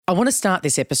I want to start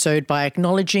this episode by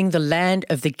acknowledging the land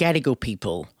of the Gadigal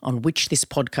people on which this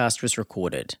podcast was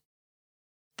recorded.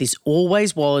 This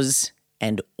always was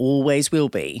and always will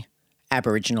be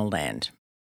Aboriginal land.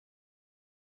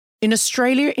 In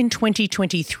Australia in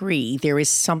 2023, there is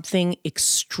something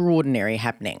extraordinary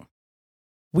happening.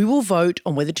 We will vote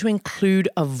on whether to include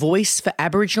a voice for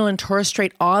Aboriginal and Torres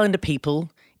Strait Islander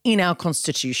people in our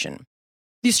Constitution.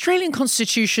 The Australian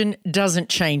Constitution doesn't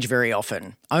change very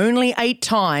often, only 8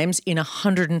 times in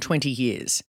 120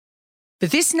 years. But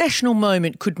this national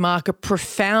moment could mark a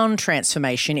profound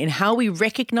transformation in how we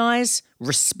recognise,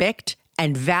 respect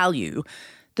and value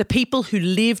the people who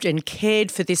lived and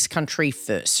cared for this country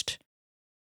first.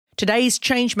 Today's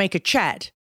ChangeMaker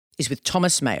chat is with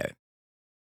Thomas Mayo.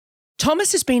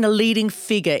 Thomas has been a leading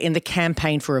figure in the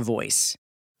campaign for a voice.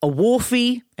 A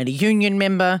wharfie and a union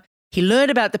member, he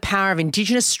learned about the power of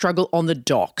Indigenous struggle on the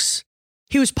docks.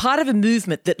 He was part of a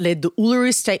movement that led the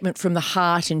Uluru Statement from the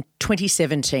Heart in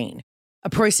 2017, a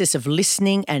process of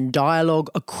listening and dialogue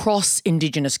across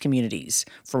Indigenous communities,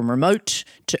 from remote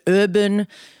to urban,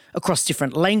 across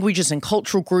different languages and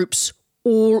cultural groups,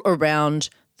 all around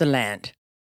the land.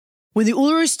 When the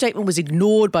Uluru Statement was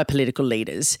ignored by political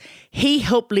leaders, he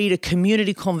helped lead a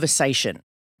community conversation,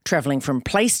 travelling from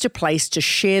place to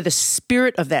share the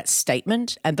spirit of that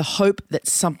statement and the hope that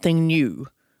something new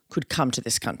could come to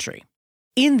this country.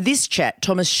 In this chat,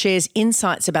 Thomas shares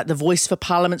insights about the Voice for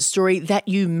Parliament story that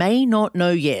you may not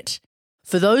know yet.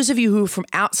 For those of you who are from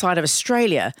outside of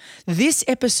Australia, this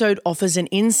episode offers an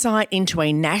insight into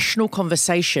a national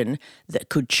conversation that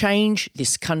could change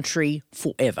this country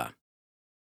forever.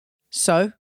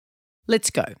 So, let's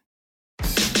go.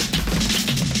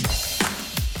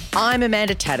 I'm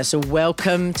Amanda Tattersall.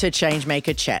 Welcome to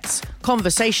ChangeMaker Chats,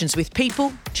 conversations with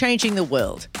people changing the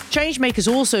world. ChangeMakers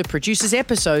also produces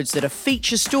episodes that are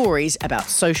feature stories about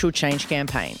social change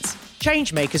campaigns.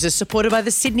 ChangeMakers is supported by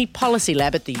the Sydney Policy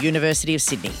Lab at the University of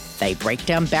Sydney. They break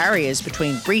down barriers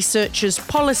between researchers,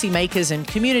 policymakers and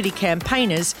community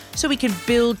campaigners so we can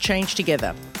build change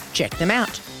together. Check them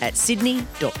out at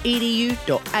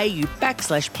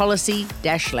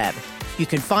sydney.edu.au/policy-lab. You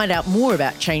can find out more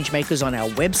about ChangeMakers on our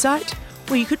website,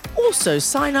 or you could also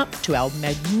sign up to our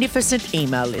magnificent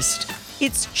email list.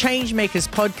 It's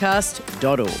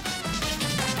changemakerspodcast.org.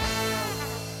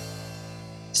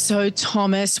 So,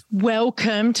 Thomas,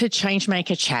 welcome to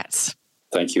ChangeMaker Chats.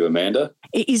 Thank you, Amanda.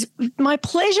 It is my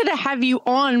pleasure to have you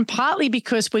on, partly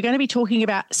because we're going to be talking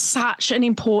about such an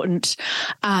important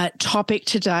topic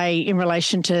today in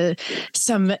relation to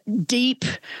some deep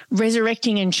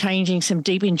resurrecting and changing some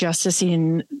deep injustice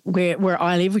in where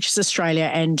I live, which is Australia.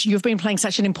 And you've been playing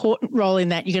such an important role in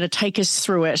that. You're going to take us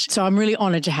through it. So I'm really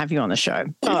honoured to have you on the show.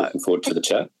 Looking forward to the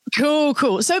chat.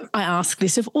 Cool. So I ask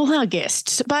this of all our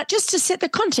guests, but just to set the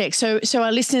context so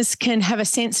our listeners can have a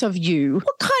sense of you,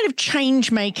 what kind of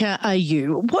change maker are you?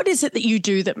 What is it that you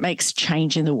do that makes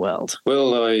change in the world?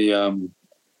 Well,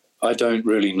 I don't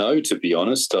really know, to be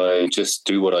honest. I just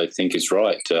do what I think is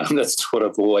right. That's what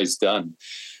I've always done.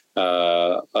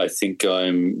 I think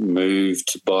I'm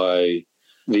moved by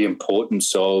the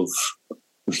importance of,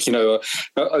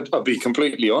 I'll be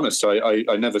completely honest. I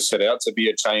never set out to be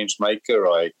a change maker.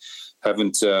 I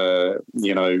haven't, ever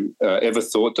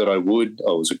thought that I would.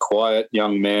 I was a quiet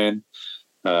young man,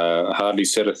 hardly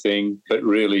said a thing. But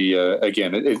really,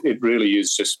 again, it really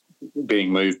is just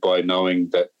being moved by knowing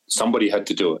that somebody had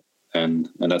to do it. And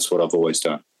that's what I've always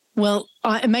done. Well,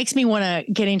 it makes me want to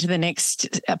get into the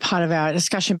next part of our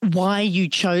discussion, why you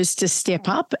chose to step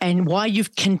up and why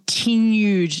you've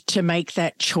continued to make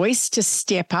that choice to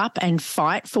step up and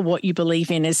fight for what you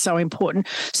believe in is so important.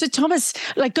 So, Thomas,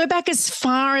 go back as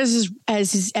far as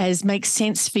makes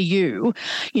sense for you.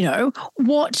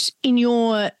 What in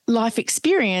your life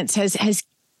experience has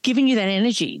given you that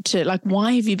energy to,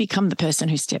 why have you become the person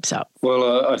who steps up?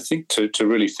 Well, I think to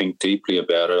really think deeply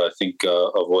about it, I think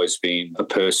I've always been a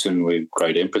person with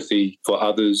great empathy for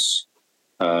others.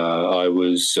 I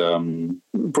was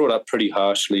brought up pretty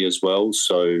harshly as well,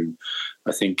 so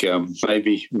I think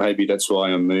maybe that's why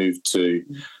I'm moved to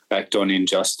act on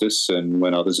injustice and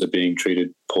when others are being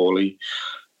treated poorly.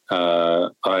 I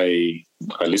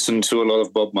listen to a lot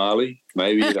of Bob Marley.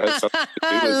 Maybe it has something to do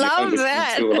with I love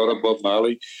that. To a lot of Bob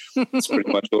Marley. It's pretty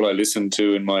much all I listened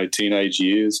to in my teenage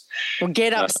years. Well,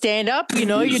 get up, stand up.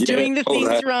 You're doing the things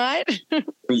that. Right.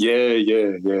 Yeah.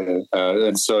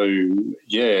 And so,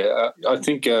 I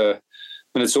think, and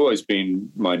it's always been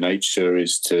my nature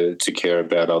is to care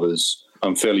about others.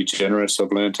 I'm fairly generous.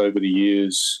 I've learnt over the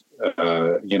years,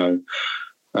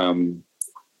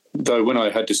 Though when I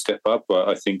had to step up,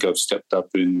 I think I've stepped up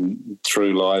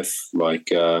through life, like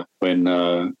when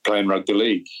playing rugby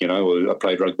league. I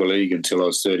played rugby league until I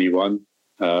was 31.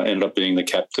 Ended up being the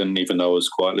captain, even though I was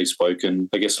quietly spoken.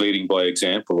 I guess leading by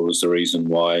example was the reason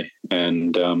why,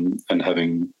 and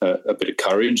having a bit of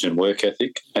courage and work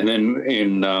ethic. And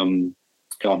then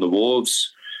on the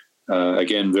wharves,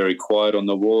 again, very quiet on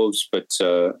the wharves, but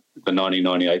the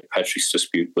 1998 Patrick's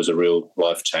dispute was a real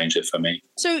life changer for me.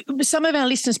 So some of our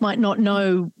listeners might not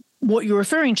know what you're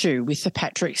referring to with the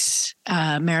Patrick's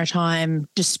maritime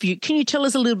dispute. Can you tell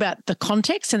us a little about the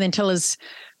context and then tell us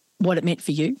what it meant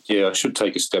for you? Yeah, I should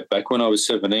take a step back. When I was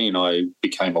 17, I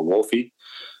became a wharfie,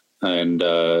 and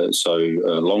so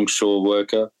a longshore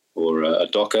worker or a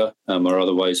docker are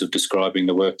other ways of describing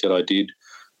the work that I did.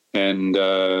 And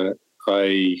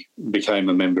I became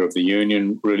a member of the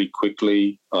union really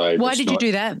quickly. Why did you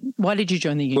do that? Why did you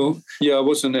join the union? Well, yeah, I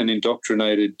wasn't an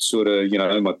indoctrinated sort of,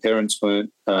 my parents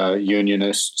weren't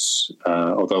unionists,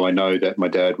 although I know that my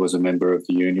dad was a member of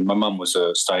the union. My mum was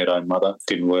a stay-at-home mother,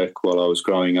 didn't work while I was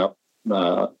growing up.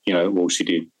 She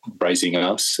did, raising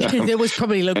us. There was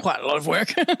probably quite a lot of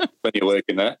work. When you work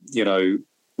in that,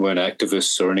 weren't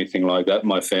activists or anything like that,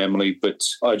 my family. But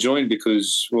I joined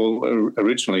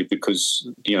originally because,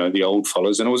 the old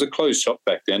fellas, and it was a closed shop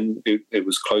back then. It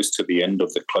was close to the end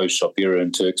of the closed shop era,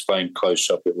 and to explain closed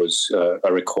shop, it was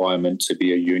a requirement to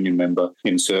be a union member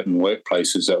in certain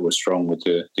workplaces that were strong with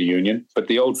the union. But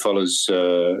the old fellas,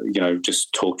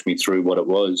 just talked me through what it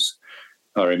was.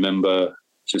 I remember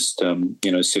just,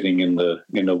 sitting in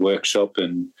the workshop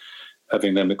and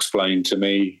having them explain to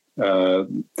me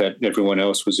that everyone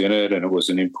else was in it and it was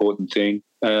an important thing.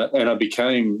 And I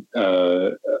became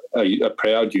a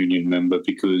proud union member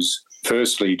because,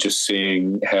 firstly, just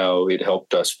seeing how it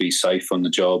helped us be safe on the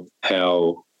job,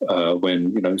 how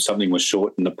when something was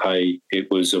short in the pay,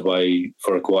 it was a way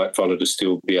for a quiet fellow to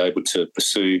still be able to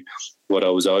pursue what I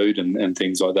was owed and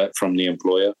things like that from the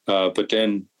employer. But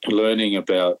then learning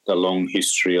about the long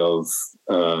history of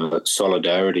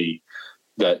solidarity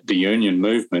that the union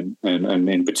movement, and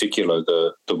in particular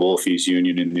the Wharfies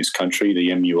Union in this country, the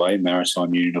MUA,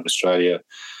 Maritime Union of Australia,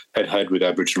 had with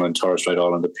Aboriginal and Torres Strait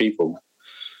Islander people.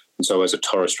 And so as a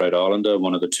Torres Strait Islander,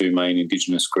 one of the two main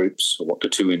Indigenous groups, or the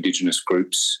two Indigenous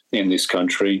groups in this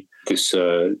country, this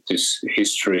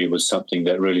history was something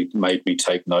that really made me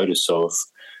take notice of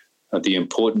the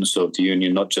importance of the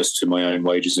union, not just to my own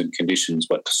wages and conditions,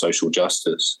 but to social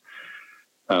justice.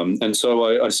 And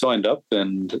so I signed up,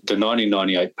 and the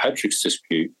 1998 Patrick's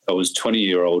dispute, I was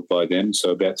 20-year-old by then,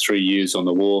 so about 3 years on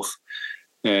the wharf.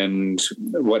 And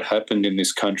what happened in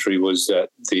this country was that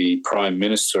the Prime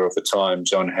Minister of the time,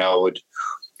 John Howard,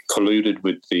 colluded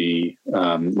with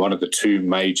one of the two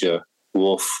major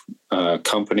wharf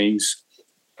companies,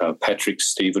 Patrick's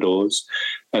Stevedores,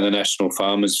 and the National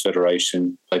Farmers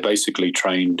Federation. They basically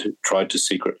tried to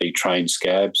secretly train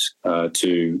scabs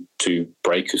to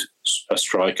break a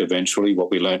strike eventually.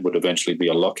 What we learned would eventually be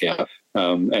a lockout.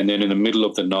 And then in the middle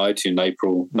of the night in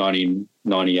April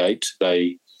 1998,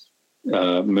 they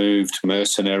moved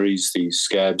mercenaries, these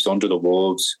scabs, onto the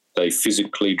wharves. They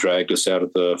physically dragged us out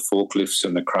of the forklifts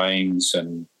and the cranes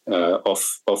and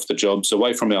off the jobs,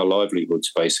 away from our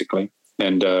livelihoods, basically.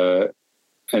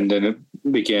 And then it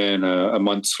began a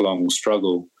months-long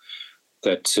struggle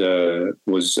that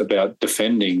was about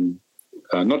defending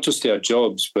not just our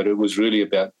jobs, but it was really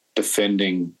about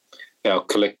defending our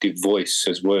collective voice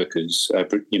as workers,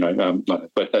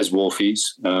 but as wharfies,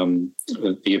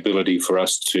 the ability for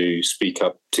us to speak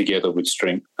up together with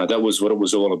strength. That was what it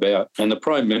was all about. And the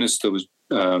Prime Minister was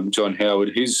John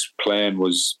Howard. His plan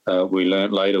was, we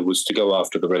learnt later, was to go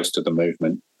after the rest of the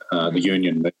movement, the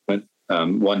union movement.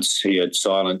 Once he had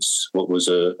silenced what was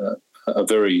a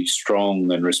very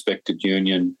strong and respected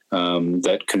union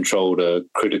that controlled a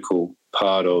critical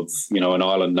part of, an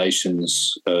island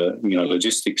nation's,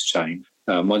 logistics chain.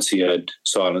 Once he had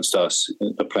silenced us,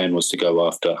 the plan was to go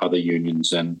after other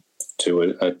unions and to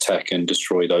attack and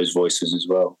destroy those voices as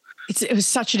well. It was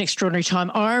such an extraordinary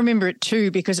time. I remember it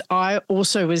too because I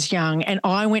also was young and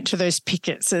I went to those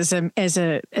pickets as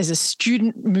a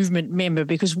student movement member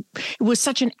because it was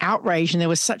such an outrage and there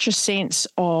was such a sense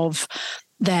of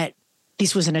that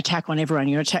this was an attack on everyone.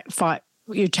 You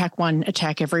attack one,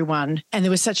 attack everyone. And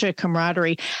there was such a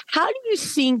camaraderie. How do you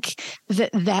think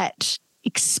that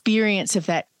experience of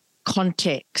that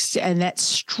context and that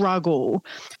struggle,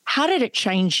 how did it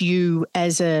change you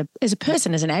as a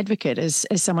person, as an advocate, as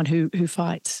someone who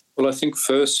fights? Well, I think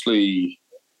firstly,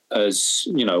 as,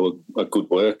 a good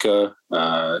worker,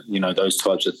 those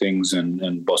types of things,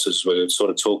 and bosses were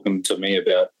sort of talking to me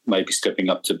about maybe stepping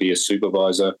up to be a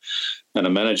supervisor. and a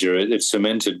manager, it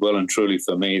cemented well and truly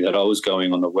for me that I was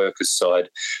going on the workers' side,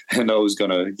 and I was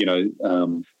going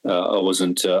to,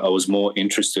 I was more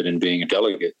interested in being a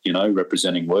delegate,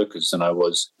 representing workers, than I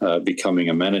was becoming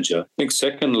a manager. I think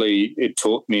secondly, it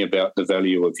taught me about the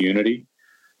value of unity,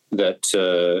 that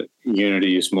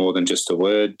unity is more than just a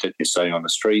word that you say on the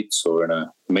streets or in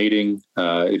a meeting.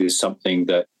 It is something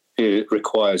that it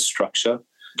requires structure,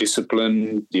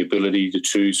 discipline, the ability to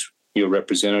choose your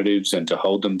representatives and to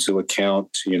hold them to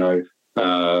account,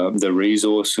 the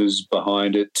resources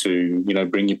behind it to,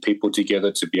 bring your people together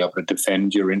to be able to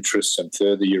defend your interests and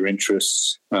further your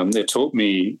interests. It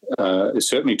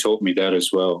certainly taught me that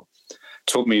as well.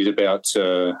 Taught me about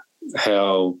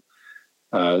how,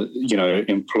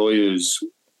 employers,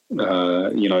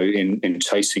 in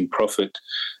chasing profit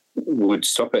would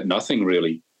stop at nothing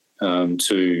really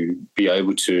to be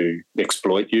able to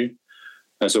exploit you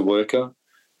as a worker.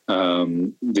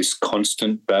 This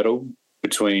constant battle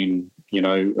between,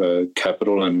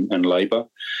 capital and labour.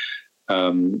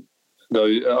 Though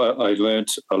I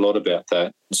learnt a lot about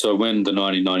that. So when the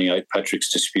 1998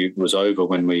 Patrick's dispute was over,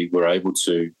 when we were able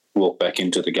to walk back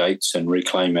into the gates and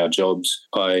reclaim our jobs,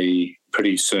 I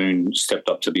pretty soon stepped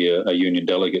up to be a union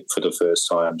delegate for the first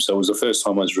time. So it was the first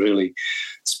time I was really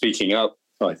speaking up,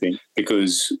 I think,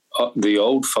 because the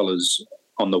old fellas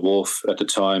on the wharf at the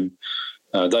time,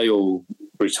 they all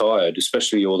retired,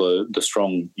 especially all the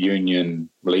strong union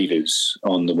leaders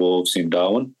on the wharves in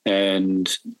Darwin. And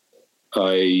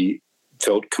I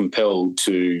felt compelled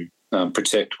to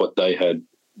protect what they had,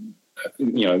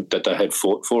 that they had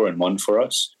fought for and won for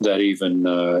us, that even,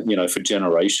 for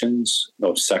generations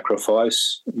of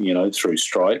sacrifice, through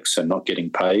strikes and not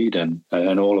getting paid and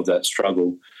all of that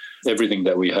struggle, everything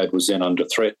that we had was then under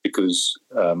threat because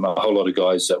a whole lot of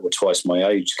guys that were twice my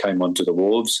age came onto the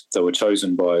wharves. They were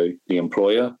chosen by the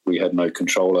employer. We had no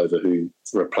control over who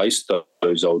replaced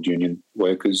those old union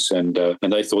workers, and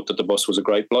they thought that the boss was a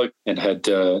great bloke and had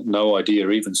no idea,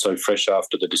 even so fresh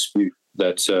after the dispute,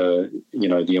 that,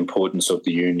 the importance of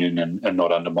the union and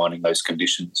not undermining those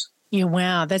conditions. Yeah,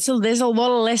 wow. There's a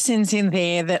lot of lessons in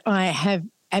there that I have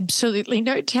absolutely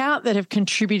no doubt that have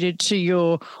contributed to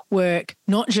your work,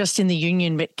 not just in the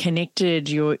union, but connected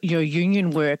your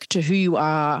union work to who you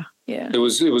are. Yeah. It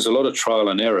was a lot of trial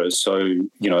and error. So,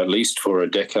 at least for a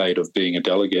decade of being a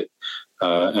delegate,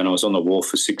 and I was on the wharf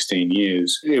for 16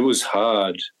 years, it was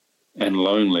hard and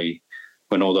lonely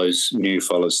when all those new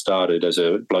fellas started as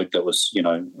a bloke that was,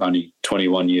 only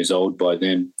 21 years old by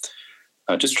then,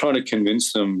 just trying to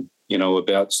convince them,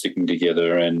 about sticking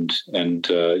together and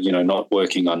not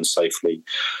working unsafely.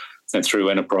 And through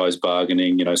enterprise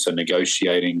bargaining, so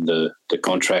negotiating the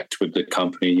contract with the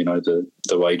company, the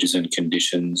wages and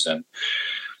conditions, and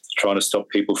trying to stop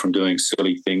people from doing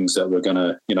silly things that were going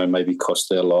to, maybe cost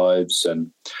their lives. And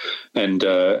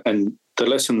the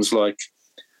lessons like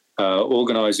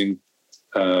organising,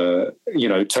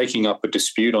 taking up a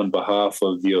dispute on behalf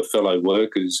of your fellow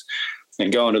workers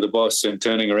and going to the boss and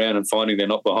turning around and finding they're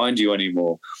not behind you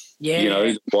anymore.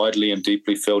 Yeah. Widely and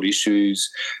deeply felt issues.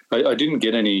 I didn't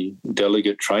get any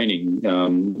delegate training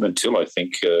until I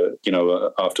think,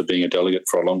 after being a delegate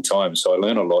for a long time. So I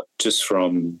learned a lot just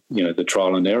from, the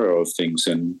trial and error of things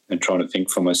and trying to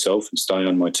think for myself and stay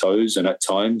on my toes, and at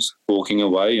times walking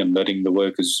away and letting the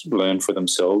workers learn for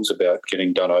themselves about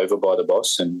getting done over by the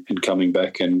boss and coming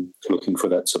back and looking for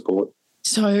that support.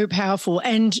 So powerful.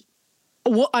 And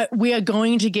we are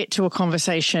going to get to a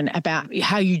conversation about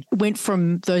how you went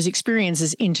from those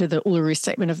experiences into the Uluru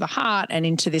Statement of the Heart and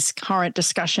into this current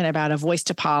discussion about a voice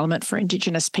to Parliament for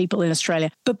Indigenous people in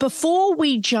Australia. But before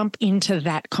we jump into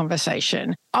that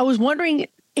conversation, I was wondering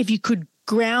if you could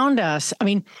ground us. I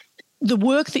mean, the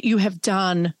work that you have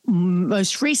done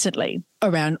most recently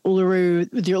around Uluru,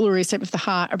 the Uluru Statement of the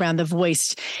Heart, around the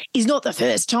voice, is not the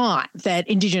first time that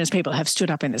Indigenous people have stood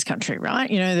up in this country, right?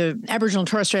 The Aboriginal and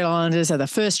Torres Strait Islanders are the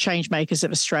first changemakers of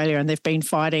Australia, and they've been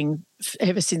fighting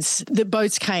ever since the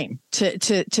boats came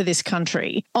to this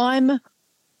country. I'm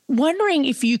wondering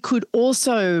if you could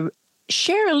also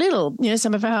share a little,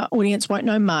 some of our audience won't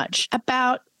know much,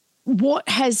 about what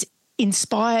has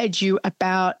inspired you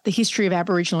about the history of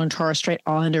Aboriginal and Torres Strait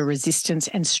Islander resistance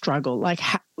and struggle,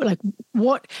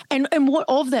 what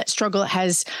of that struggle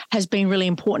has been really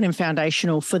important and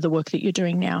foundational for the work that you're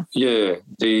doing now? Yeah,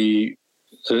 the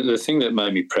The thing that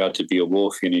made me proud to be a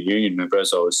Wharfian in Union Member,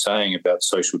 as I was saying about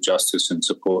social justice and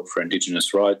support for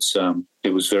Indigenous rights,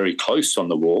 it was very close on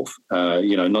the wharf.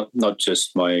 Not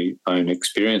just my own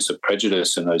experience of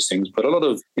prejudice and those things, but a lot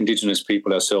of Indigenous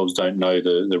people ourselves don't know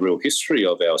the real history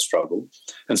of our struggle.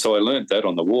 And so I learned that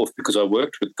on the wharf because I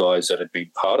worked with guys that had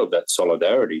been part of that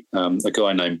solidarity. A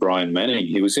guy named Brian Manning,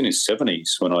 he was in his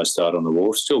 70s when I started on the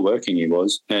wharf, still working he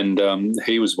was, and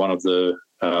he was one of the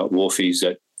wharfies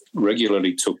that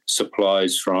regularly took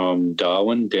supplies from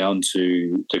Darwin down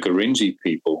to the Gurindji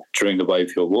people during the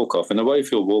Wave Hill Walk-Off. And the Wave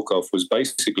Hill Walk-Off was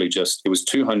basically it was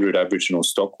 200 Aboriginal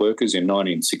stock workers in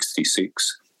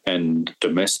 1966 and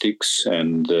domestics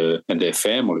and their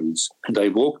families. They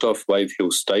walked off Wave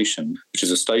Hill Station, which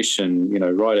is a station,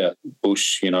 right out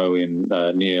bush, in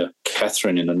near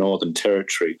Katherine in the Northern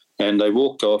Territory. And they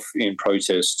walked off in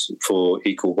protest for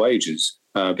equal wages.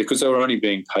 Because they were only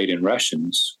being paid in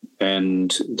rations,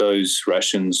 and those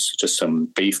rations, just some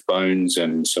beef bones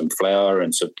and some flour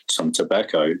and some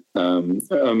tobacco.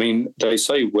 They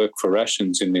say work for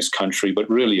rations in this country, but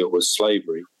really it was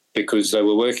slavery because they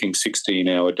were working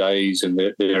 16-hour days and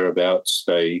thereabouts.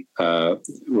 They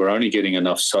were only getting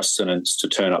enough sustenance to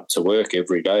turn up to work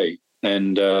every day.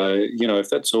 And, if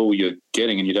that's all you're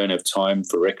getting and you don't have time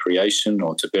for recreation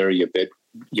or to bury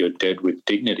your dead with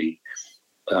dignity,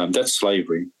 that's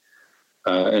slavery.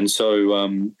 And so,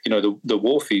 the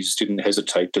wharfies didn't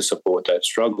hesitate to support that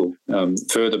struggle.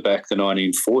 Further back the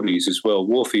 1940s as well,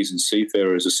 wharfies and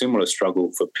seafarers, a similar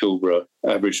struggle for Pilbara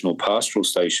Aboriginal pastoral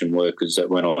station workers that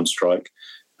went on strike.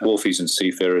 Wharfies and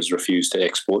seafarers refused to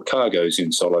export cargoes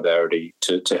in solidarity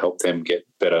to help them get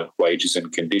better wages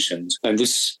and conditions. And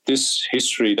this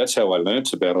history, that's how I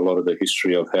learnt about a lot of the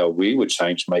history of how we were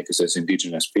change makers as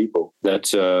Indigenous people.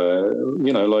 That,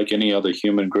 like any other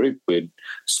human group, we'd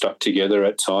stuck together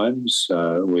at times,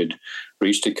 we'd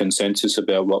reached a consensus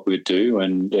about what we'd do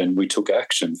and we took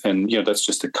action. And, that's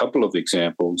just a couple of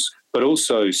examples. But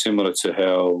also similar to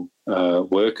how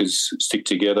workers stick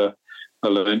together, I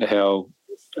learned how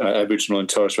Aboriginal and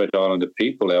Torres Strait Islander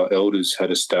people, our elders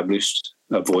had established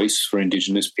a voice for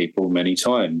Indigenous people many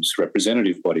times,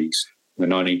 representative bodies. In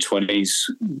the 1920s,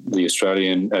 the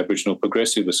Australian Aboriginal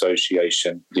Progressive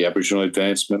Association, the Aboriginal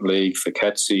Advancement League for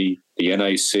CATSI, the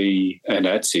NAC and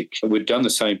ATSIC. We'd done the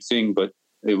same thing, but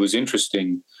it was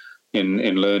interesting in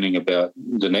learning about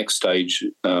the next stage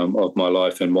of my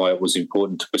life and why it was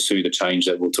important to pursue the change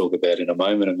that we'll talk about in a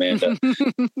moment, Amanda,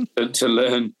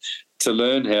 to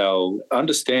learn how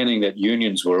understanding that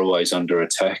unions were always under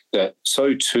attack, that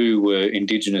so too were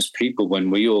Indigenous people when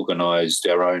we organised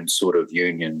our own sort of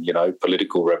union,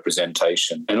 political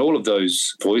representation. And all of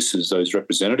those voices, those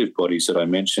representative bodies that I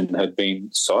mentioned, had been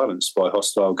silenced by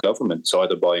hostile governments,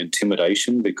 either by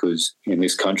intimidation, because in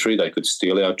this country they could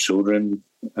steal our children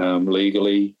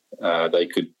legally, they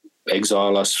could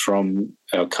exile us from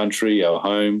our country, our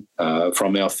home,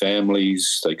 from our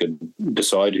families. They could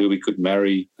decide who we could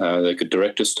marry. They could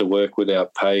direct us to work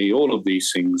without pay. All of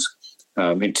these things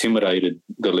intimidated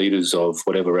the leaders of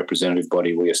whatever representative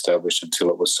body we established until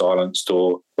it was silenced,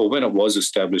 or when it was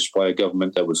established by a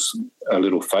government that was a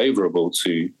little favourable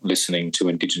to listening to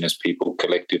Indigenous people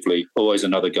collectively, always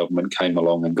another government came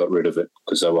along and got rid of it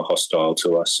because they were hostile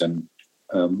to us. And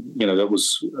that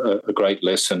was a great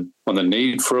lesson on the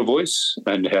need for a voice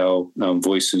and how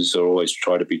voices are always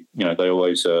try to be, they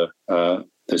always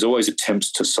there's always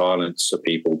attempts to silence a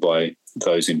people by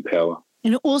those in power.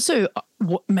 And also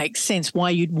what makes sense why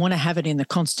you'd want to have it in the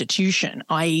Constitution,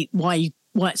 i.e. why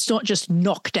it's not just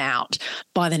knocked out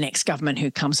by the next government who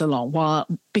comes along,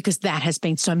 because that has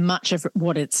been so much of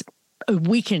what it's a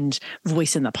weakened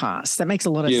voice in the past. That makes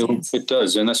a lot of sense. It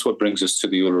does. And that's what brings us to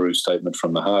the Uluru Statement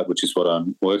from the Heart, which is what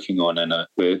I'm working on. And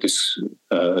where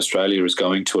Australia is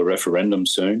going to a referendum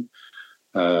soon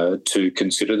to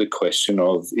consider the question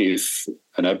of if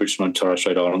an Aboriginal and Torres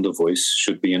Strait Islander voice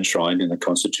should be enshrined in the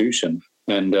Constitution.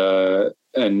 And a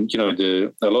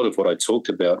lot of what I talked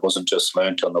about wasn't just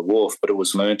learnt on the wharf, but it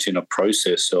was learnt in a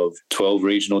process of 12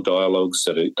 regional dialogues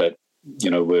that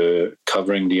we're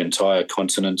covering the entire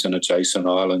continent and adjacent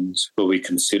islands, where we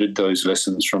considered those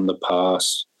lessons from the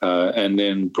past and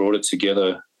then brought it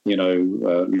together,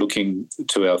 looking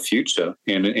to our future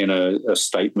in a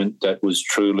statement that was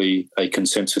truly a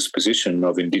consensus position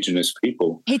of Indigenous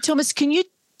people. Hey, Thomas, can you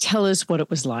tell us what it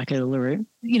was like at Uluru?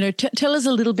 Tell us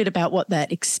a little bit about what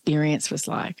that experience was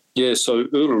like. Yeah, so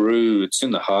Uluru, it's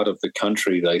in the heart of the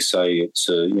country. They say it's,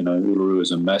 Uluru is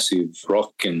a massive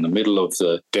rock in the middle of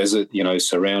the desert,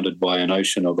 surrounded by an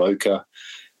ocean of ochre,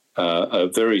 a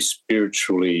very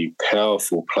spiritually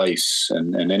powerful place,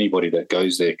 and anybody that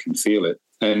goes there can feel it.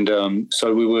 And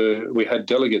so we had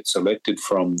delegates elected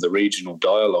from the regional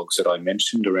dialogues that I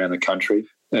mentioned around the country.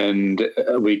 And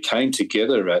we came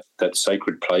together at that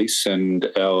sacred place, and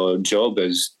our job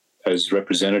as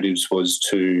representatives was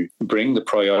to bring the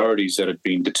priorities that had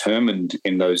been determined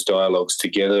in those dialogues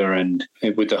together, and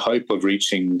with the hope of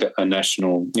reaching a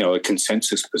national, a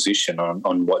consensus position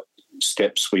on what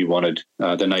steps we wanted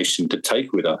the nation to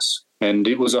take with us. And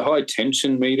it was a high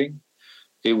tension meeting.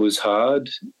 It was hard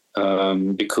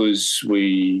because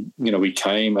we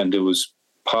came, and there was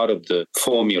part of the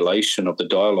formulation of the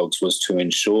dialogues was to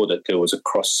ensure that there was a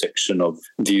cross-section of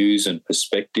views and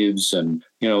perspectives. And,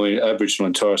 Aboriginal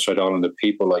and Torres Strait Islander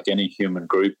people, like any human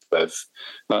group,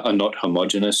 are not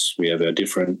homogenous. We have our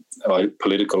different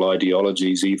political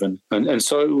ideologies even. And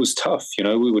so it was tough.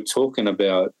 We were talking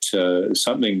about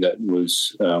something that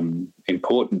was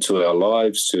important to our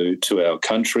lives, to our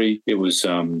country. It was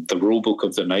the rule book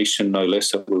of the nation, no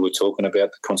less, that we were talking about,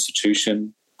 the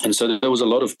Constitution. And so there was a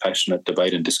lot of passionate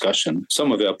debate and discussion.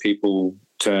 Some of our people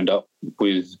turned up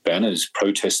with banners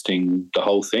protesting the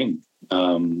whole thing.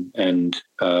 Their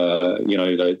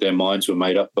minds were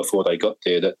made up before they got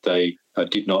there that they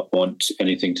did not want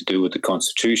anything to do with the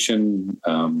Constitution.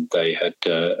 They had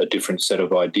a different set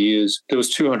of ideas. There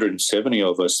was 270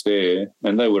 of us there,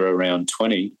 and they were around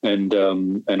 20. And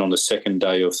on the second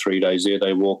day of 3 days there,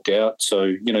 they walked out. So,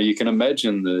 you can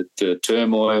imagine the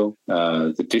turmoil,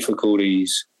 the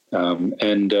difficulties.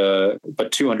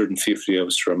 But 250 of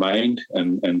us remained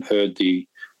and heard the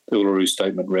Uluru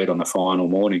Statement read on the final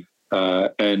morning.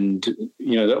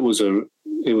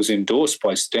 It was endorsed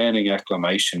by standing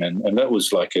acclamation, and that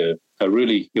was like it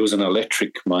was an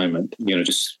electric moment.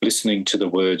 Just listening to the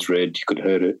words read, you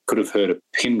could have heard a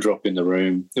pin drop in the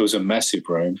room. It was a massive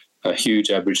room, a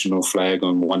huge Aboriginal flag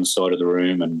on one side of the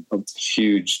room and a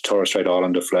huge Torres Strait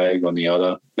Islander flag on the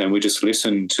other. And we just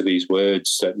listened to these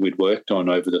words that we'd worked on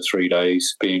over the 3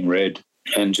 days being read.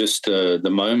 And just the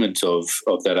moment of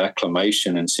that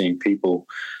acclamation and seeing people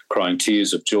crying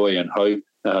tears of joy and hope,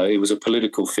 it was a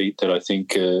political feat that I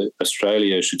think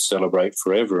Australia should celebrate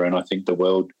forever, and I think the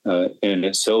world in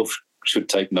itself should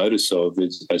take notice of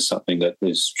as something that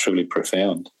is truly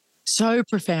profound. So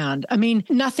profound. I mean,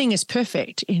 nothing is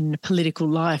perfect in political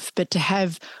life, but to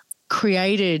have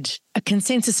created a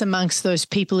consensus amongst those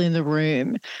people in the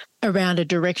room around a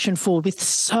direction forward with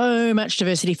so much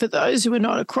diversity for those who are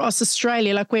not across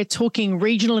Australia, like we're talking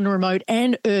regional and remote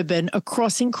and urban,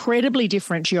 across incredibly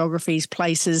different geographies,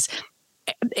 places,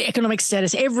 economic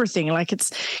status, everything. Like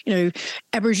it's,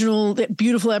 Aboriginal, that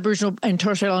beautiful Aboriginal and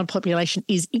Torres Strait Islander population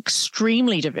is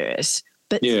extremely diverse.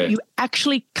 But you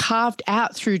actually carved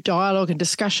out through dialogue and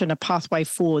discussion a pathway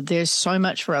forward. There's so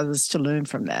much for others to learn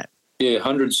from that. Yeah,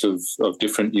 hundreds of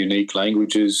different unique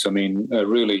languages. I mean,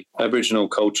 really, Aboriginal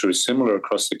culture is similar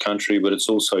across the country, but it's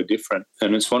also different.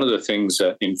 And it's one of the things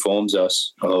that informs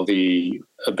us of the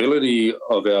ability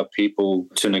of our people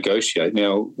to negotiate.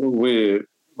 Now, we're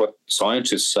what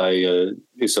scientists say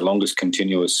is the longest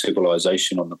continuous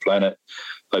civilization on the planet,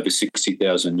 over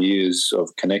 60,000 years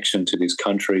of connection to this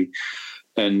country.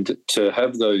 And to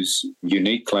have those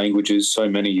unique languages, so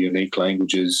many unique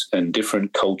languages and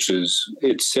different cultures,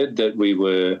 it's said that we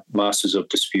were masters of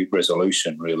dispute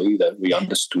resolution, really, that we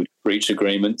understood, reach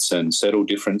agreements and settle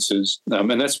differences.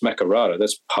 And that's Makarrata.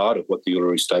 That's part of what the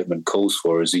Uluru Statement calls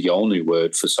for, is the Yolngu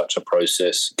word for such a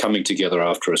process, coming together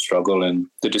after a struggle. And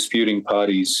the disputing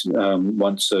parties,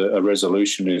 once a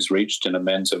resolution is reached and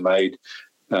amends are made,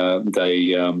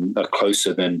 they are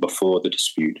closer than before the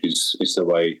dispute is the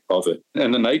way of it.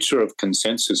 And the nature of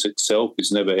consensus itself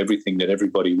is never everything that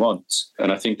everybody wants.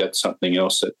 And I think that's something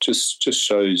else that just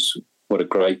shows what a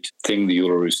great thing the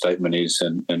Uluru Statement is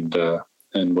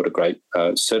and what a great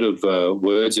set of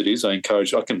words it is. I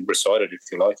can recite it if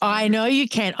you like. I know you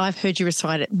can. I've heard you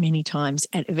recite it many times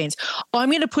at events. I'm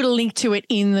going to put a link to it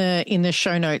in the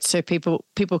show notes so people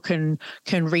can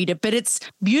read it. But it's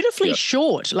beautifully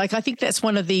short. Like, I think that's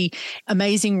one of the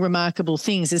amazing, remarkable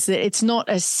things is that it's not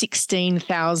a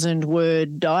 16,000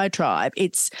 word diatribe.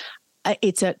 It's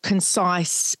a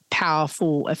concise,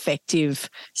 powerful, effective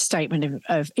statement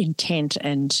of intent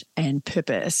and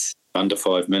purpose. Under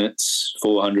 5 minutes,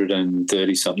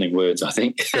 430-something words, I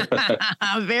think.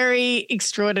 Very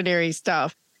extraordinary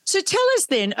stuff. So tell us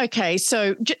then, okay,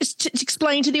 so just to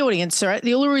explain to the audience, all right,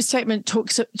 the Uluru Statement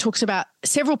talks about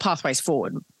several pathways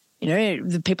forward.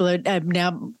 The people are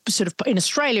now sort of, in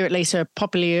Australia at least, are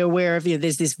popularly aware of,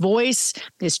 there's this voice,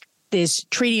 there's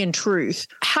treaty and truth.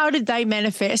 How did they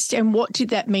manifest, and what did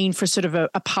that mean for sort of a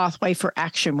pathway for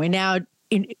action? We're now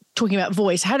talking about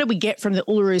voice. How do we get from the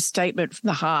Uluru Statement from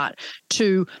the heart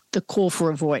to the call for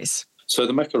a voice? So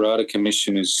the Makarrata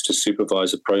Commission is to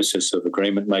supervise a process of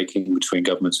agreement making between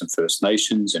governments and First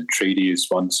Nations, and treaty is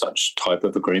one such type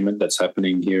of agreement that's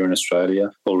happening here in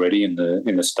Australia already in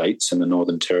the States and the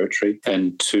Northern Territory,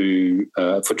 and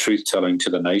for truth telling to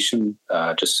the nation,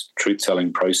 just truth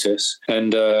telling process.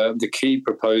 And the key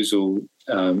proposal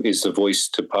is the voice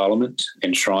to Parliament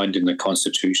enshrined in the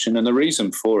Constitution. And the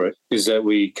reason for it is that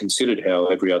we considered how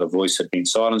every other voice had been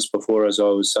silenced before, as I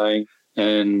was saying.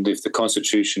 And if the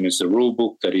Constitution is the rule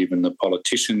book that even the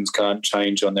politicians can't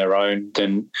change on their own,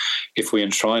 then if we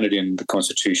enshrine it in the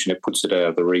Constitution, it puts it out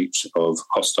of the reach of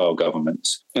hostile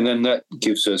governments. And then that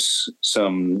gives us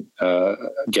some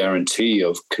guarantee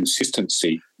of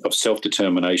consistency, of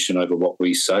self-determination over what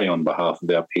we say on behalf of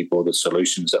our people, the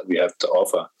solutions that we have to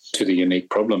offer to the unique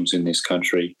problems in this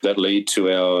country that lead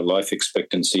to our life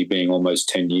expectancy being almost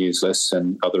 10 years less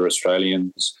than other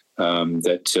Australians.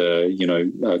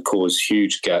 Cause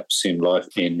huge gaps in life,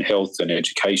 in health and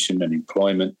education and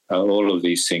employment. All of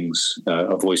these things,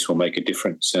 a voice will make a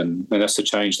difference. And that's the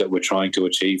change that we're trying to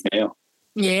achieve now.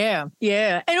 Yeah.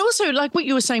 And also, like what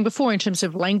you were saying before in terms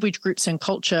of language groups and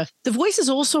culture, the voice is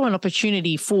also an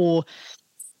opportunity for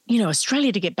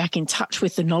Australia to get back in touch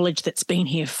with the knowledge that's been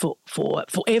here for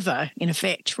forever, in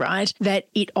effect, right? That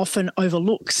it often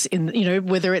overlooks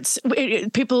whether it's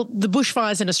people, the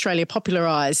bushfires in Australia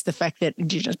popularised the fact that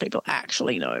Indigenous people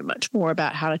actually know much more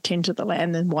about how to tend to the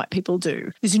land than white people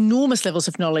do. There's enormous levels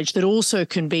of knowledge that also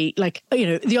can be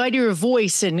the idea of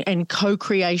voice and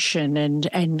co-creation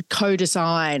and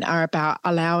co-design are about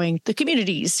allowing the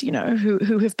communities,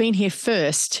 who have been here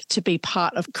first to be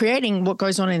part of creating what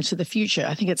goes on into the future.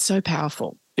 I think it's so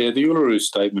powerful. Yeah, the Uluru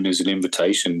Statement is an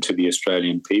invitation to the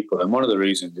Australian people. And one of the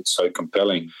reasons it's so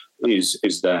compelling is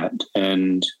that.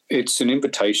 And it's an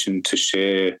invitation to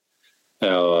share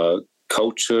our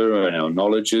culture and our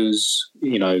knowledges,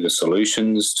 the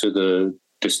solutions to the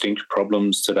distinct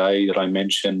problems today that I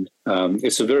mentioned.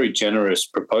 It's a very generous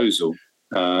proposal.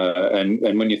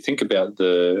 And when you think about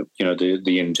the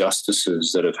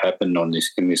injustices that have happened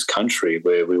in this country,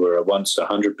 where we were once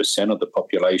 100% of the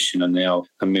population and now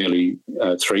are merely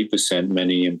 3%,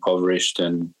 many impoverished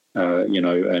and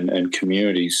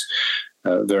communities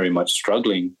very much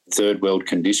struggling, third world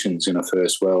conditions in a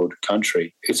first world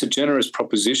country. It's a generous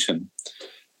proposition.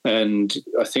 And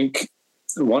I think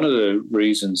one of the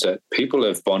reasons that people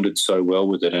have bonded so well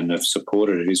with it and have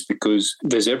supported it is because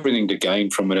there's everything to gain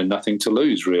from it and nothing to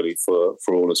lose, really, for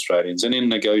all Australians. And in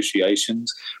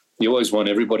negotiations, you always want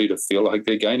everybody to feel like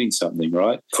they're gaining something,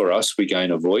 right? For us, we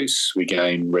gain a voice, we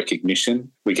gain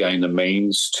recognition, we gain the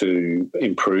means to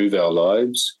improve our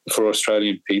lives. For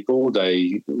Australian people,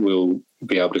 they will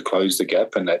be able to close the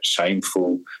gap and those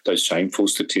shameful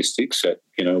statistics that,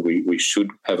 we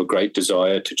should have a great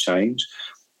desire to change,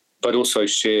 but also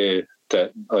share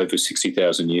that over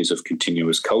 60,000 years of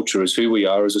continuous culture is who we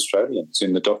are as Australians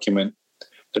in the document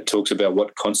that talks about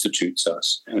what constitutes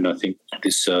us. And I think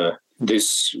this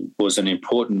was an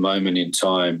important moment in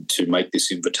time to make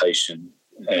this invitation.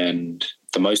 And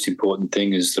the most important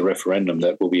thing is the referendum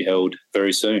that will be held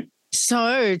very soon.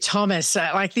 So, Thomas,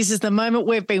 this is the moment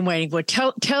we've been waiting for.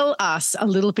 Tell us a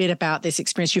little bit about this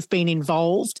experience. You've been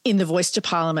involved in the Voice to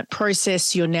Parliament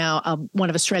process. You're now one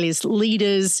of Australia's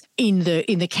leaders in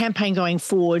the campaign going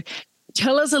forward.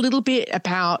 Tell us a little bit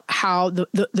about how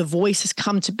the voice has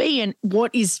come to be and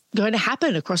what is going to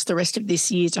happen across the rest of this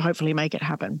year to hopefully make it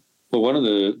happen. Well, one of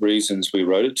the reasons we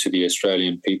wrote it to the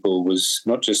Australian people was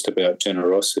not just about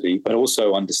generosity, but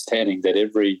also understanding that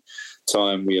every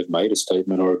time we have made a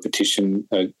statement or a petition,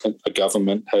 a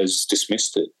government has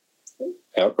dismissed it,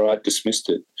 outright dismissed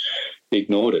it,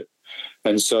 ignored it.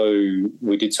 And so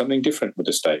we did something different with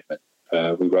the statement.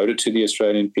 We wrote it to the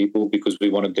Australian people because we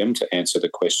wanted them to answer the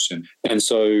question. And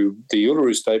so the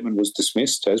Uluru Statement was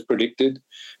dismissed as predicted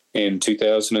in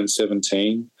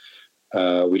 2017.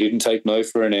 We didn't take no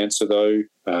for an answer, though,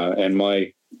 and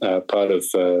my part of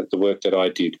the work that I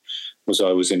did was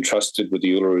I was entrusted with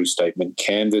the Uluru Statement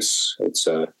canvas. It's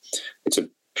a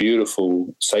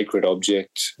beautiful sacred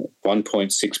object,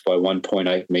 1.6 by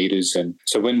 1.8 metres. And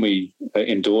so when we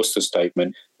endorsed the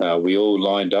statement, we all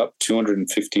lined up,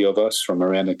 250 of us from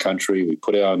around the country. We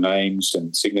put our names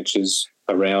and signatures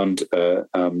around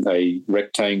a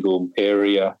rectangle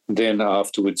area. Then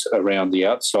afterwards, around the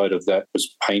outside of that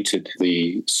was painted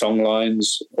the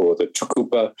songlines or the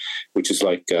chukupa, which is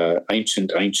like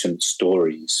ancient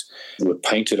stories. Were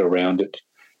painted around it.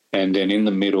 And then in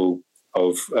the middle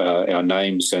of our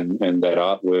names and that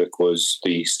artwork was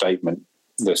the statement.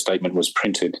 The statement was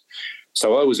printed.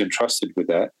 So I was entrusted with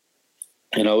that.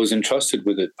 And I was entrusted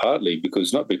with it partly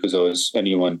not because I was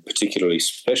anyone particularly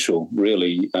special,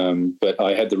 really, but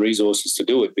I had the resources to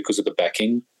do it because of the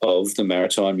backing of the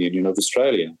Maritime Union of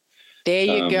Australia. There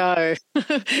you go. Yeah.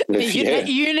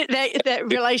 That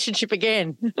relationship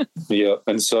again. Yeah,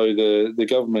 and so the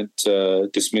government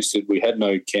dismissed it. We had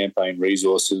no campaign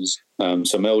resources.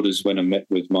 Some elders went and met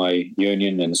with my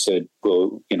union and said,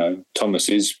 well, Thomas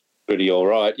is pretty all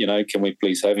right, can we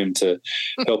please have him to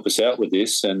help us out with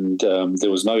this? And there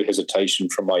was no hesitation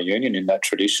from my union in that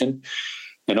tradition.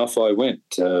 And off I went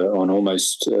on an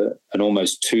almost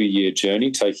 2-year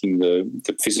journey, taking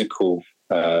the physical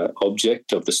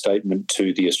object of the statement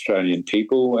to the Australian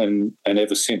people, and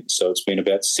ever since. So it's been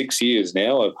about 6 years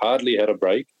now. I've hardly had a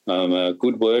break. I'm a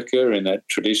good worker in that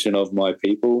tradition of my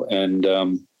people, and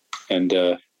I'm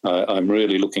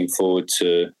really looking forward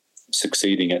to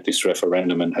succeeding at this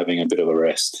referendum and having a bit of a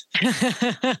rest.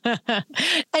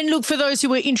 And look, for those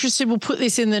who are interested, we'll put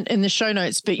this in the show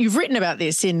notes, but you've written about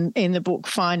this in the book,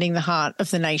 Finding the Heart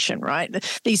of the Nation, right?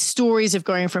 These stories of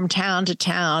going from town to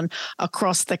town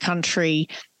across the country,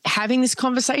 having this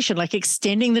conversation, like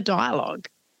extending the dialogue.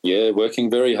 Yeah,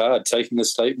 working very hard, taking the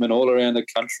statement all around the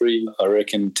country. I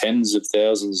reckon tens of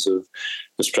thousands of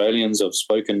Australians I've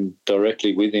spoken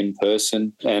directly with in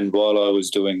person. And while I was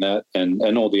doing that and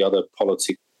all the other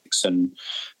politics and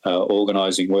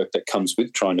organising work that comes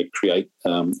with trying to create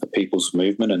a people's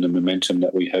movement and the momentum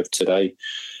that we have today,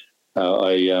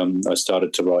 I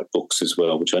started to write books as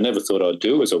well, which I never thought I'd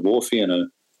do as a wharfie and a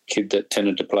kid that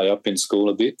tended to play up in school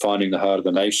a bit. Finding the Heart of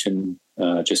the Nation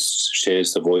just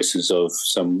shares the voices of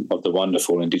some of the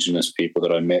wonderful Indigenous people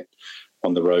that I met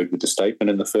on the road with the statement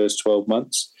in the first 12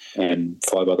 months, and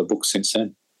 5 other books since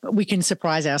then. We can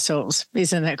surprise ourselves.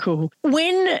 Isn't that cool?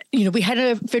 When, we had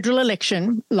a federal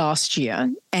election last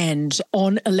year, and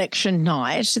on election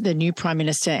night, the new Prime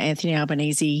Minister, Anthony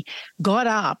Albanese, got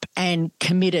up and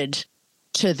committed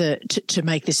to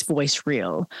make this voice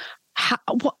real. How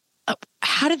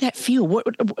did that feel?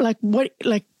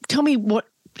 Tell me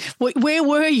where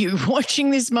were you watching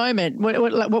this moment?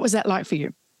 What was that like for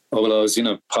you? Oh, well, I was in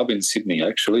a pub in Sydney,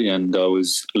 actually, and I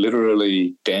was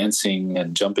literally dancing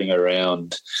and jumping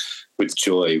around with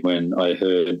joy when I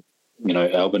heard,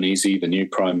 Albanese, the new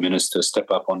Prime Minister, step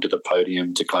up onto the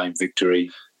podium to claim victory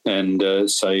and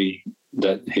say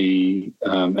that he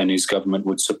and his government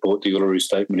would support the Uluru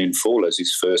Statement in full as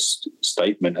his first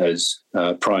statement as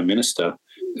Prime Minister.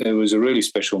 It was a really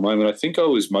special moment. I think I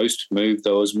was most moved.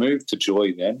 I was moved to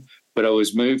joy then, but I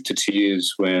was moved to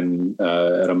tears when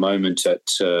at a moment at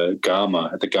the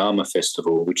Garma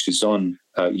Festival, which is on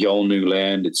Yolngu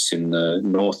land. It's in the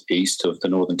northeast of the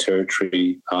Northern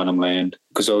Territory, Arnhem Land,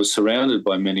 because I was surrounded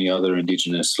by many other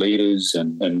Indigenous leaders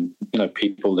and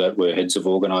people that were heads of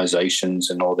organisations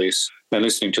and all this, and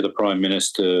listening to the Prime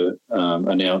Minister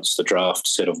announce the draft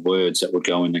set of words that would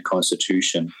go in the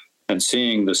Constitution and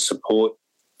seeing the support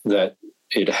that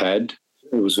it had.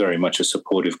 It was very much a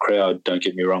supportive crowd, don't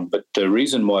get me wrong, but the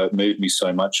reason why it moved me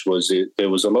so much was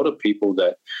there was a lot of people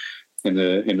that in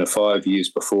the 5 years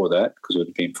before that, because it would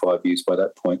have been 5 years by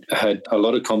that point, I had a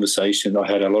lot of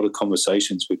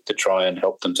conversations with to try and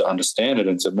help them to understand it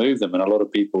and to move them, and a lot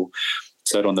of people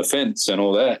sat on the fence and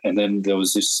all that. And then there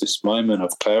was this moment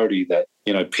of clarity that,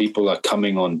 people are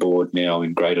coming on board now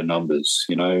in greater numbers,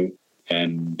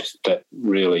 and that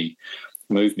really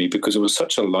moved me because it was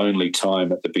such a lonely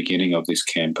time at the beginning of this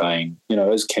campaign.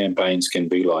 As campaigns can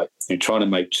be like, you're trying to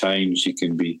make change, you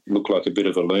can look like a bit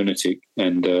of a lunatic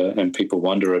and people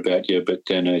wonder about you. But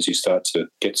then as you start to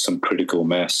get some critical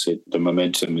mass, the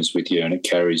momentum is with you and it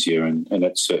carries you. And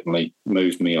that certainly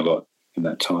moved me a lot in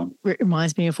that time. It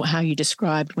reminds me of how you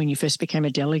described when you first became a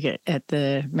delegate at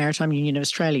the Maritime Union of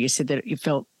Australia. You said that you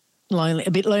felt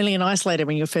a bit lonely and isolated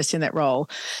when you were first in that role.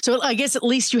 So I guess at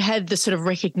least you had the sort of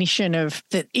recognition of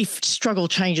that if struggle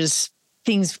changes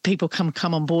things, people come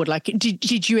on board. Like,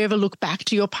 did you ever look back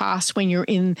to your past when you're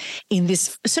in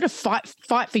this sort of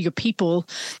fight for your people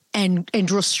and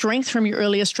draw strength from your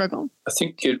earlier struggle? I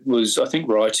think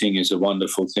writing is a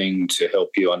wonderful thing to help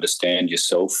you understand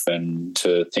yourself and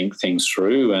to think things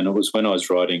through. And it was when I was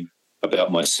writing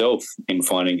about myself in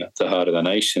Finding the Heart of the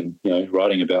Nation,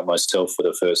 writing about myself for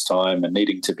the first time and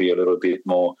needing to be a little bit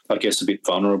more, I guess, a bit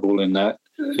vulnerable in that.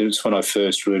 It was when I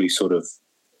first really sort of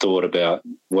thought about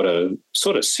what a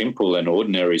sort of simple and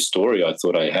ordinary story I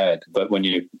thought I had. But when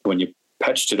you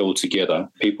patched it all together,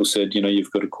 people said,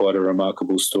 you've got quite a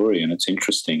remarkable story and it's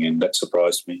interesting, and that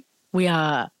surprised me. We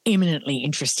are eminently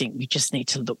interesting. We just need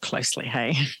to look closely,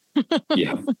 hey?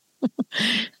 Yeah.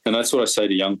 And that's what I say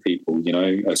to young people,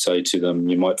 I say to them,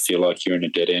 you might feel like you're in a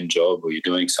dead-end job or you're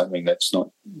doing something that's not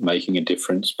making a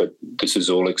difference, but this is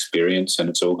all experience and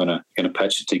it's all going to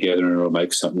patch it together and it'll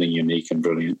make something unique and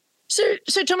brilliant.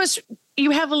 So Thomas,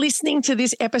 you have listening to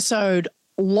this episode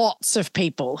lots of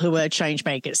people who are change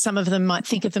makers. Some of them might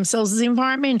think of themselves as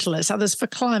environmentalists, others for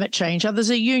climate change,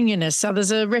 others are unionists,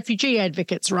 others are refugee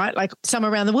advocates, right? Like some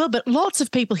around the world, but lots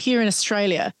of people here in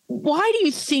Australia. Why do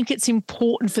you think it's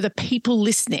important for the people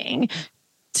listening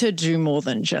to do more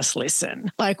than just listen?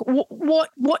 Like what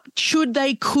could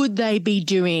they be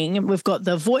doing? We've got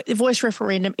the voice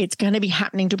referendum. It's going to be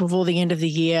happening before the end of the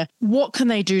year. What can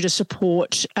they do to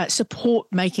support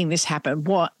making this happen?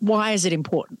 Why is it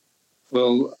important?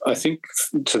 Well, I think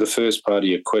to the first part of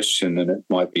your question, and it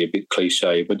might be a bit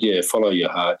cliche, but yeah, follow your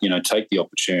heart. Take the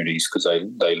opportunities because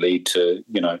they lead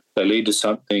to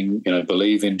something.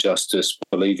 Believe in justice,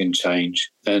 believe in change,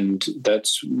 and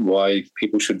that's why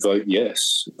people should vote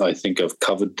yes. I think I've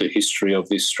covered the history of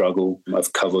this struggle.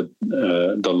 I've covered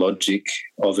the logic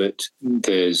of it.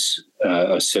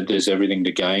 I said there's everything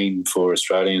to gain for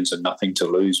Australians and nothing to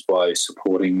lose by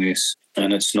supporting this.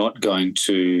 And it's not going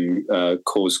to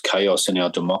cause chaos in our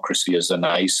democracy, as the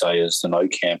naysayers, the no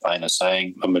campaign are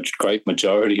saying. A great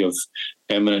majority of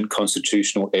eminent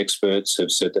constitutional experts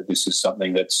have said that this is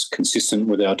something that's consistent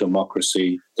with our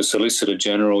democracy. The Solicitor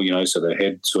General, so the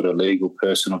head sort of legal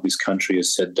person of this country,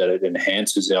 has said that it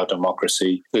enhances our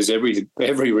democracy. There's every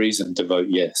reason to vote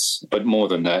yes. But more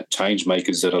than that, change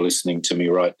makers that are listening to me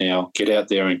right now, get out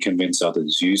there and convince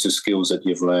others. Use the skills that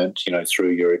you've learned,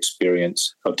 through your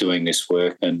experience of doing this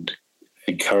work, and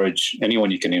encourage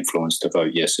anyone you can influence to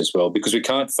vote yes as well, because we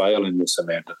can't fail in this,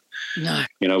 Amanda. No.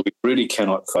 We really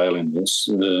cannot fail in this.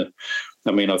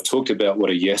 I've talked about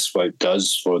what a yes vote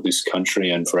does for this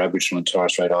country and for Aboriginal and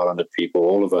Torres Strait Islander people,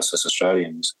 all of us as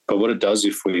Australians. But what it does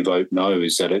if we vote no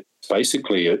is that it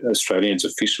basically Australians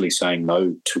officially saying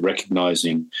no to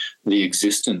recognising the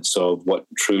existence of what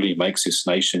truly makes this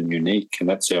nation unique, and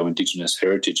that's our Indigenous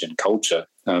heritage and culture,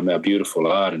 our beautiful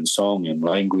art and song and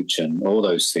language and all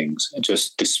those things, and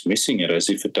just dismissing it as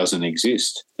if it doesn't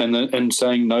exist, and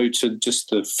saying no to just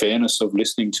the fairness of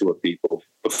listening to a people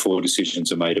before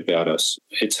decisions are made about us.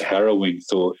 It's a harrowing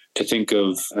thought to think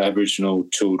of Aboriginal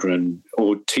children,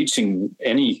 or teaching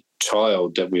any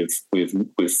child that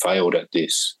we've failed at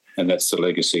this, and that's the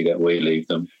legacy that we leave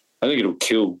them. I think it'll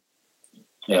kill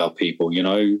our people,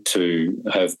 to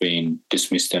have been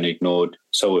dismissed and ignored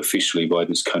so officially by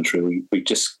this country. We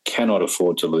just cannot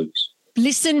afford to lose.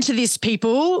 Listen to this,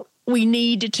 people. We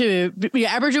need to,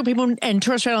 Aboriginal people and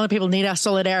Torres Strait Islander people need our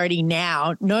solidarity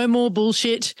now. No more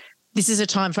bullshit. This is a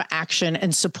time for action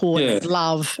and support,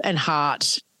 love and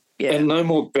heart. Yeah. And no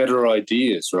more better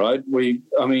ideas, right?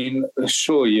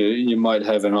 Sure, you might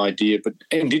have an idea, but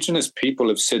Indigenous people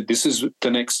have said this is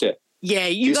the next step. Yeah,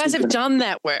 you guys have done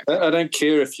that work. I don't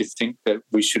care if you think that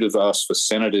we should have asked for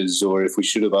senators or if we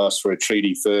should have asked for a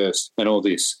treaty first and all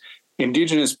this.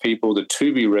 Indigenous people, the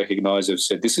to be recognised, have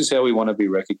said this is how we want to be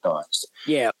recognised.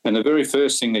 Yeah. And the very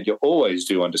first thing that you always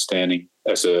do, understanding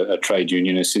as a trade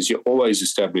unionist, is you always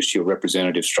establish your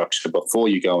representative structure before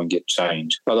you go and get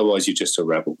change. Otherwise, you're just a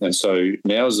rebel. And so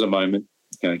now's the moment,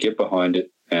 get behind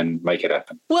it and make it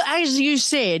happen. Well, as you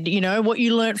said, what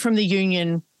you learnt from the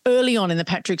union early on in the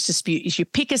Patrick's dispute is you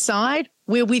pick a side,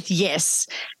 we're with yes,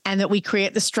 and that we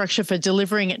create the structure for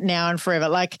delivering it now and forever.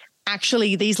 Like,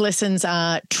 actually, these lessons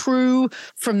are true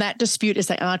from that dispute as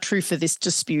they are true for this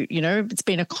dispute. It's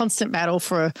been a constant battle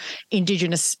for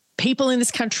Indigenous people in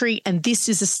this country, and this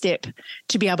is a step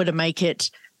to be able to make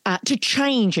it, to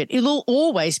change it. It'll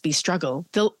always be struggle.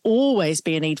 There'll always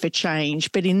be a need for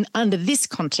change, but under this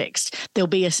context, there'll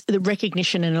be the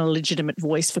recognition and a legitimate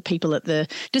voice for people at the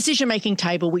decision-making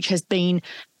table, which has been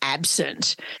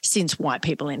absent since white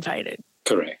people invaded.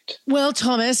 Correct. Well,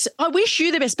 Thomas, I wish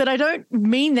you the best, but I don't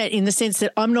mean that in the sense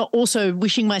that I'm not also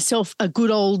wishing myself a good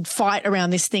old fight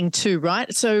around this thing too,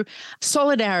 right? So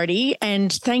solidarity,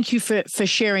 and thank you for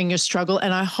sharing your struggle.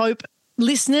 And I hope,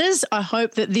 listeners,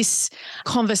 that this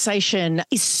conversation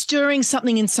is stirring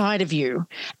something inside of you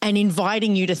and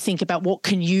inviting you to think about what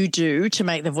can you do to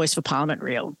make the Voice for Parliament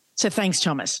real. So thanks,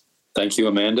 Thomas. Thank you,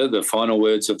 Amanda. The final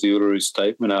words of the Uluru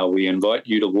Statement are: we invite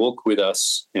you to walk with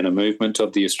us in a movement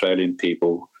of the Australian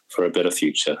people for a better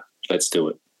future. Let's do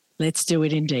it. Let's do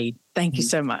it indeed. Thank you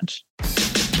so much.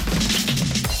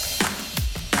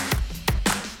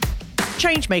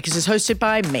 ChangeMakers is hosted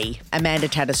by me, Amanda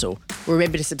Tattersall.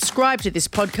 Remember to subscribe to this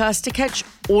podcast to catch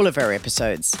all of our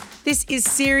episodes. This is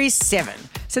Series 7,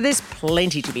 so there's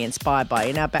plenty to be inspired by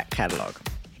in our back catalogue.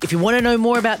 If you want to know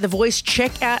more about The Voice,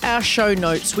 check out our show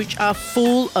notes, which are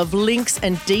full of links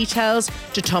and details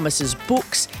to Thomas's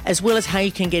books, as well as how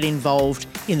you can get involved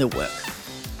in the work.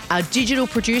 Our digital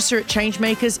producer at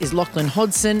ChangeMakers is Lachlan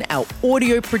Hodson. Our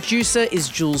audio producer is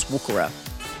Jules Wookera.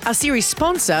 Our series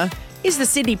sponsor is the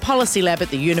Sydney Policy Lab at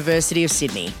the University of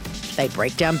Sydney. They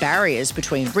break down barriers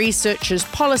between researchers,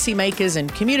 policymakers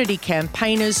and community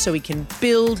campaigners so we can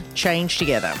build change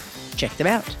together. Check them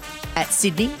out at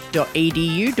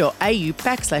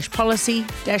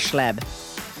sydney.edu.au/policy-lab.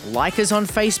 Like us on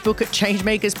Facebook at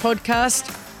ChangeMakers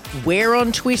Podcast. We're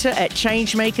on Twitter at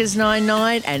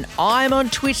ChangeMakers99 and I'm on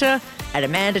Twitter at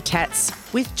Amanda Tats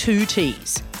with 2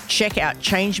 T's. Check out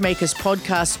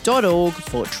changemakerspodcast.org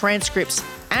for transcripts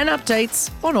and updates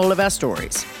on all of our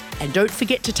stories. And don't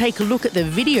forget to take a look at the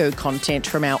video content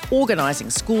from our organising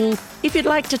school if you'd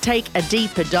like to take a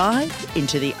deeper dive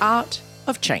into the art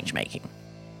of changemaking.